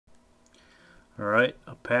Alright,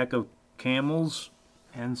 a pack of Camels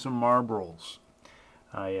and some Marlboros.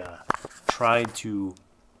 I tried to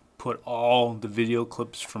put all the video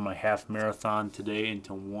clips from my half marathon today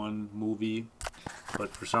into one movie, but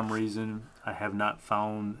for some reason I have not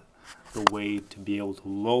found the way to be able to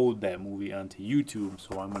load that movie onto YouTube.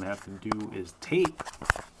 So what I'm going to have to do is tape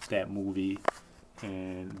that movie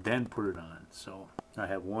and then put it on. So I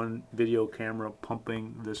have one video camera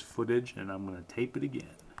pumping this footage, and I'm going to tape it again.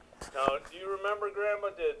 Now, do you remember,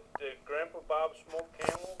 Grandma, did Grandpa Bob smoke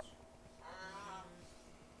Camels?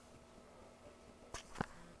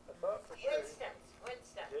 I thought for sure.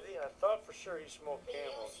 Winston's. Did he? I thought for sure he smoked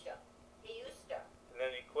Camels. He used to. And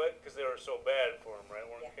then he quit because they were so bad for him, right?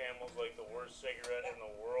 Weren't Yeah. Camels like the worst cigarette in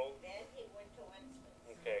the world? Then he went to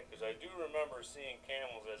Winston's. Okay, because I do remember seeing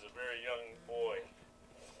Camels as a very young boy.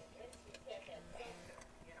 Winston's had that thing,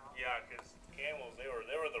 you know. Yeah, because Camels, they were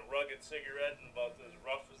the rugged cigarette and about as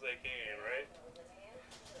rough as they came, right?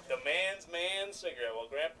 The man's man cigarette. Well,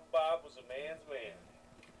 Grandpa Bob was a man's man.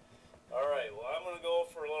 All right, well, I'm going to go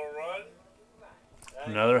for a little run.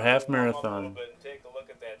 Another half Warm up marathon. a little bit and take a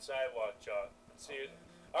look at that sidewalk chalk. See you.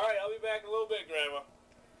 All right, I'll be back in a little bit, Grandma.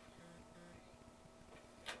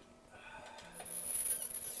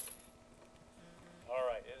 All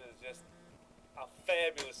right, it is just a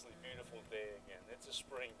fabulously beautiful day again. It's a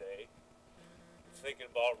spring day.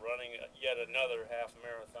 Thinking about running yet another half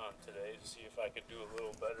marathon today to see if I could do a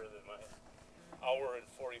little better than my hour and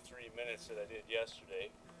 43 minutes that I did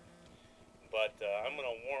yesterday. But I'm going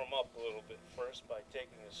to warm up a little bit first by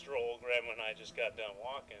taking a stroll. Grandma and I just got done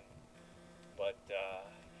walking. But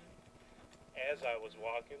as I was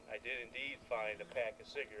walking, I did indeed find a pack of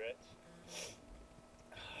cigarettes.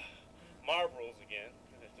 Marlboros again.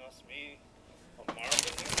 It must be a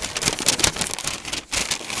Marlboro.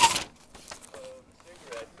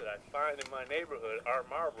 Cigarettes that I find in my neighborhood are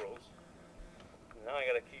Marlboros. Now I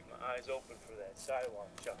gotta keep my eyes open for that sidewalk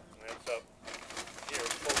shop, and that's up here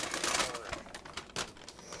close to the corner.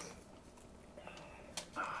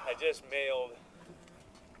 I just mailed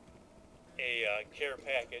a care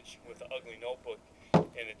package with an ugly notebook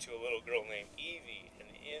in it to a little girl named Evie, and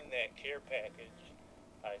in that care package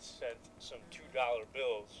I sent some $2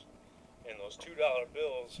 bills, and those $2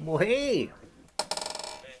 bills Well, hey!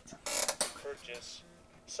 meant to purchase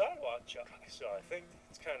sidewalk chalk. So I think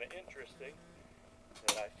it's kind of interesting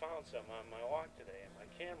that I found some on my walk today, and my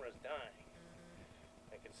camera's dying.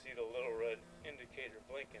 I can see the little red indicator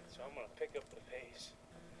blinking, so I'm going to pick up the pace,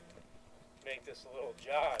 make this a little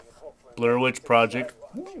jog, and hopefully Blair Witch Project.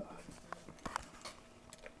 Now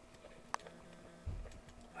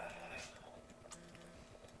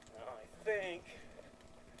I think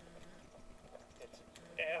it's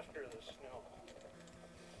after the snow.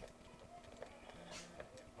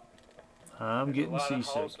 I'm getting There's a lot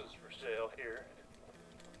seasick. of houses for sale here.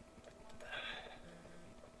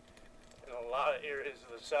 And a lot of areas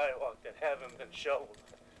of the sidewalk that haven't been shoveled.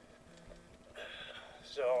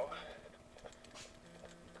 So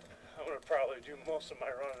I'm going to probably do most of my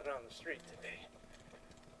running on the street today.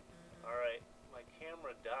 Alright, my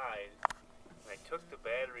camera died, and I took the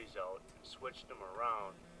batteries out and switched them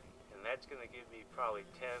around, and that's going to give me probably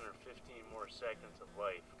 10 or 15 more seconds of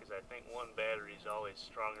life, because I think one battery is always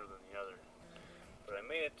stronger than the other. But I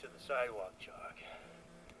made it to the sidewalk chalk.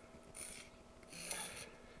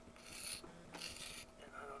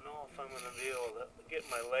 And I don't know if I'm going to be able to get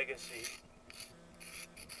my legacy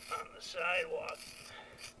on the sidewalk.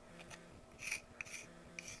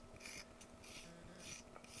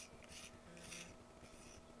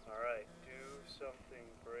 Alright, do something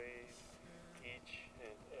brave each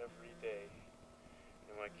and every day.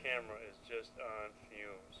 And my camera is just on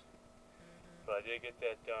fumes. But I did get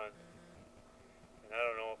that done. And I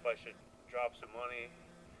don't know if I should drop some money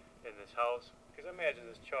in this house, because I imagine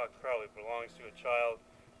this chalk probably belongs to a child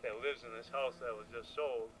that lives in this house that was just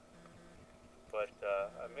sold. But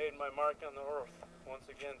I made my mark on the earth once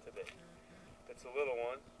again today. It's a little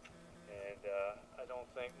one, and I don't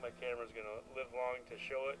think my camera's going to live long to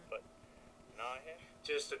show it, but now I have.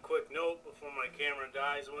 Just a quick note before my camera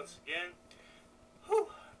dies once again. Whew.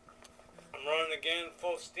 I'm running again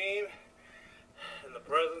full steam, and the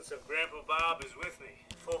presence of Grandpa Bob is with me,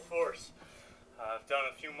 full force. I've done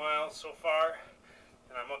a few miles so far,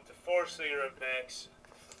 and I'm up to 4 cigarette packs,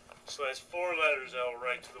 so that's 4 letters I will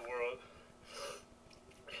write to the world.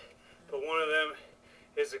 But one of them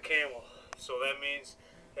is a camel, so that means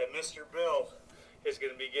that Mr. Bill is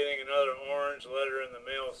going to be getting another orange letter in the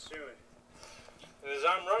mail soon. And as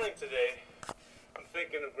I'm running today, I'm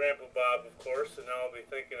thinking of Grandpa Bob, of course, and now I'll be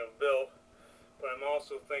thinking of Bill, but I'm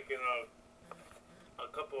also thinking of a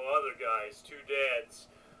couple of other guys, 2 dads,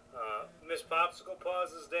 Miss Popsicle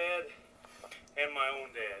Paw's dad, and my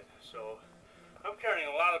own dad. So I'm carrying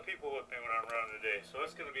a lot of people with me when I'm running today, so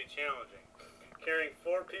it's going to be challenging. Carrying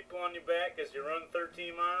 4 people on your back as you run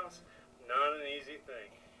 13 miles, not an easy thing.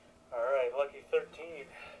 Alright, lucky 13.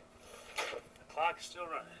 The clock is still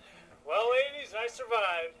running. Well, ladies, I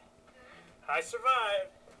survived. I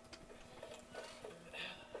survived.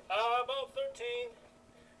 About 13.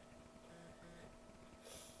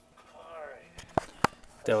 Alright.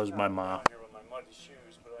 That was my mom. Here with my muddy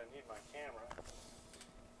shoes, but I need my camera.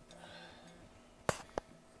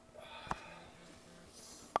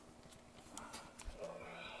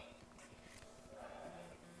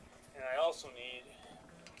 And I also need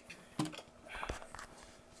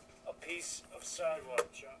a piece of sidewalk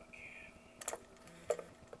chalk.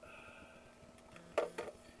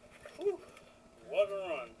 Whew, what a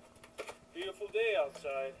run. Beautiful day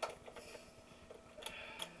outside.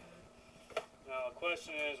 Now the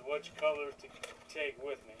question is which color to take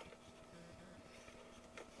with me.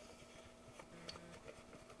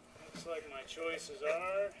 Looks like my choices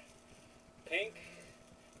are pink,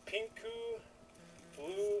 pinku,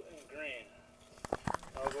 blue, and green.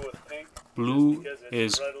 I'll go with pink. Blue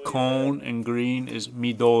is cone and green is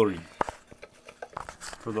midori,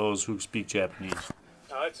 for those who speak Japanese.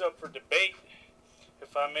 Now it's up for debate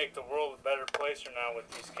if I make the world a better place or not with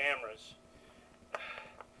these cameras.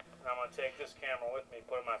 And I'm going to take this camera with me,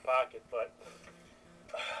 put it in my pocket, but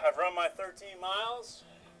I've run my 13 miles.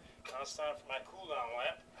 Now it's time for my cool down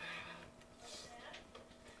lap.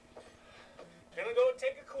 Gonna go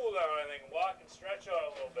take a cool down, I think, walk and stretch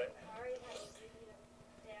out a little bit.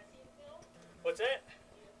 What's that?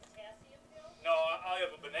 No, I'll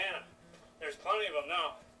have a banana. There's plenty of them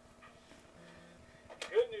now.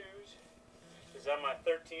 Good news is on my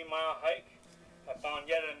 13-mile hike, I found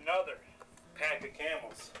yet another pack of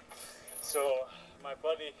camels. So my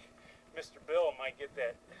buddy, Mr. Bill, might get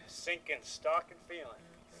that sinking, stalking feeling.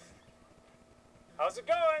 How's it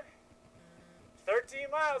going?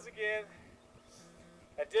 13 miles again.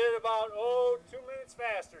 I did it about, 2 minutes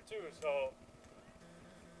faster too, so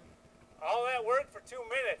all that work for 2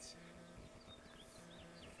 minutes.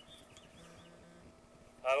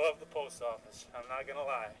 I love the post office, I'm not gonna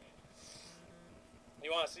lie.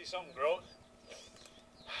 You wanna see something gross?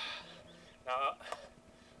 Now,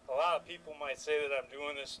 a lot of people might say that I'm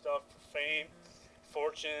doing this stuff for fame,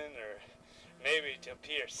 fortune, or maybe to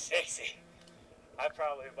appear sexy. I'm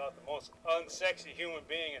probably about the most unsexy human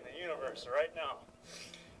being in the universe right now.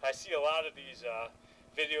 I see a lot of these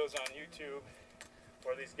videos on YouTube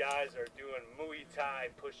where these guys are doing Muay Thai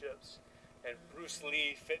push-ups and Bruce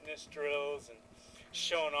Lee fitness drills and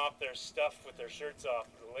showing off their stuff with their shirts off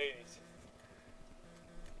for the ladies.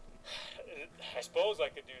 I suppose I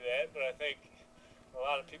could do that, but I think a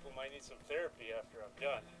lot of people might need some therapy after I'm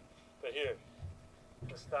done. But here,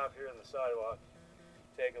 let's stop here on the sidewalk,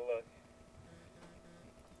 take a look.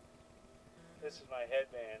 This is my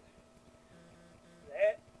headband.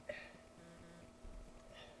 That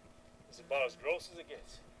is about as gross as it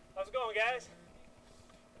gets. How's it going, guys?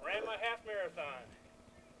 Ran my half marathon.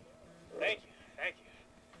 Thank you, thank you.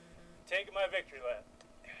 Taking my victory lap.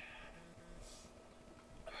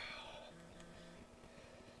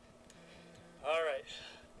 All right.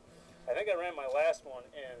 I think I ran my last one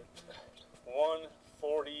in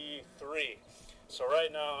 1:43. So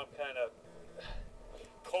right now I'm kind of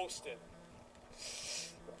coasting.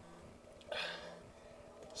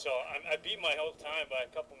 So I beat my whole time by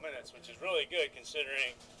a couple minutes, which is really good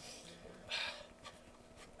considering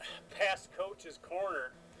past Coach's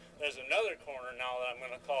Corner. There's another corner now that I'm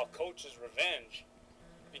going to call Coach's Revenge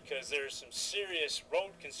because there's some serious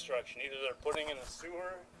road construction. Either they're putting in a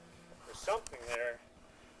sewer or something there.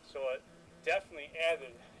 So it definitely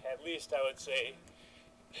added, at least I would say,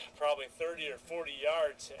 probably 30 or 40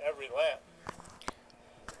 yards to every lap.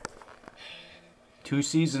 2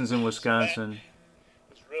 seasons in Wisconsin,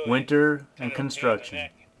 Really winter and construction.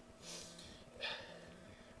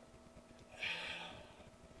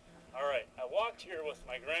 Alright, I walked here with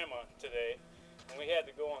my grandma today, and we had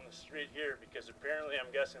to go on the street here because apparently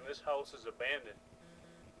I'm guessing this house is abandoned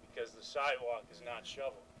because the sidewalk is not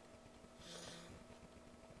shoveled.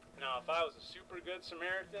 Now, if I was a super good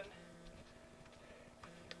Samaritan,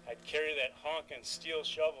 I'd carry that honking steel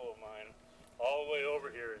shovel of mine all the way over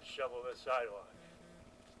here and shovel this sidewalk.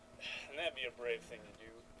 And that'd be a brave thing to do.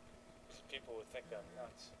 People would think I'm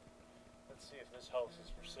nuts. Let's see if this house is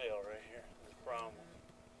for sale right here. This brown one.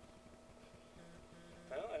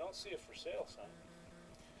 Well, I don't see a for sale sign.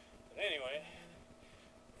 But anyway,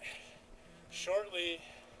 shortly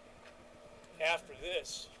after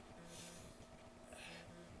this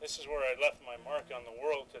is where I left my mark on the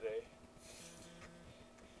world today.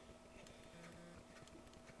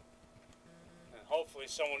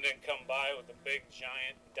 hopefully someone didn't come by with a big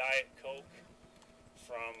giant Diet Coke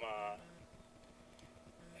from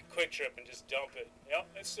Quick Trip and just dump it. Yep,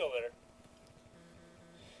 it's still there.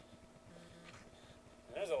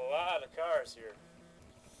 And there's a lot of cars here.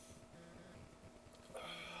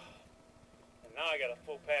 And now I got a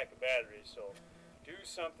full pack of batteries, so do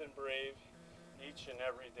something brave each and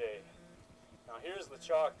every day. Now here's the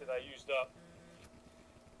chalk that I used up.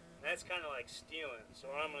 And that's kind of like stealing. So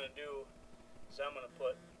what I'm going to do is I'm going to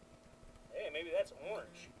put, hey, maybe that's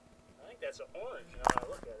orange. I think that's an orange now I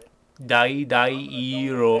look at it. Dai dai I'm gonna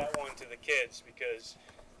iro. donate that one to the kids because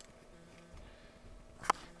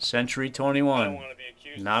Century I don't 21. want to be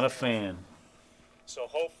accused. Not a of stealing. fan. So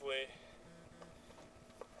hopefully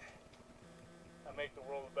I make the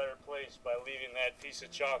world a better place by leaving that piece of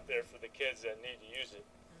chalk there for the kids that need to use it.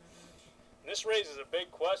 And this raises a big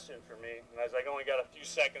question for me, and as I only got a few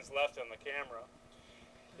seconds left on the camera.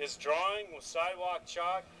 Is drawing with sidewalk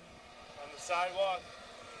chalk on the sidewalk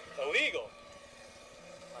illegal?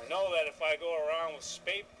 I know that if I go around with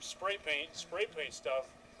spray paint stuff,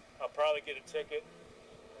 I'll probably get a ticket,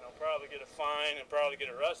 and I'll probably get a fine, and probably get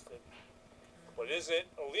arrested. But is it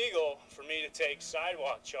illegal for me to take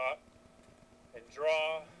sidewalk chalk and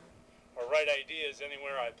draw or write ideas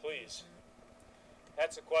anywhere I please?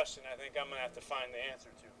 That's a question I think I'm going to have to find the answer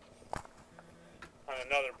to on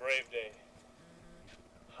another brave day.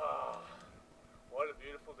 Ah, what a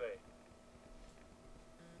beautiful day.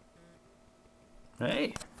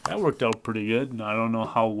 Hey, that worked out pretty good. I don't know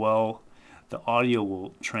how well the audio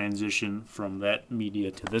will transition from that media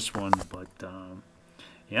to this one, but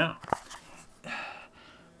yeah.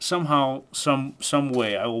 Somehow, some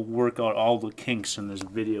way, I will work out all the kinks in this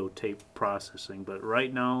videotape processing. But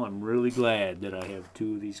right now, I'm really glad that I have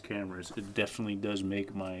two of these cameras. It definitely does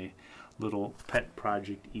make my little pet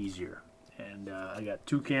project easier. And I got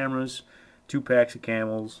two cameras, 2 packs of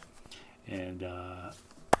Camels, and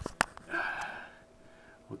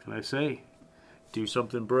what can I say? Do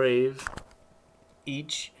something brave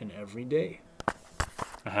each and every day.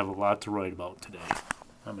 I have a lot to write about today.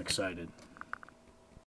 I'm excited.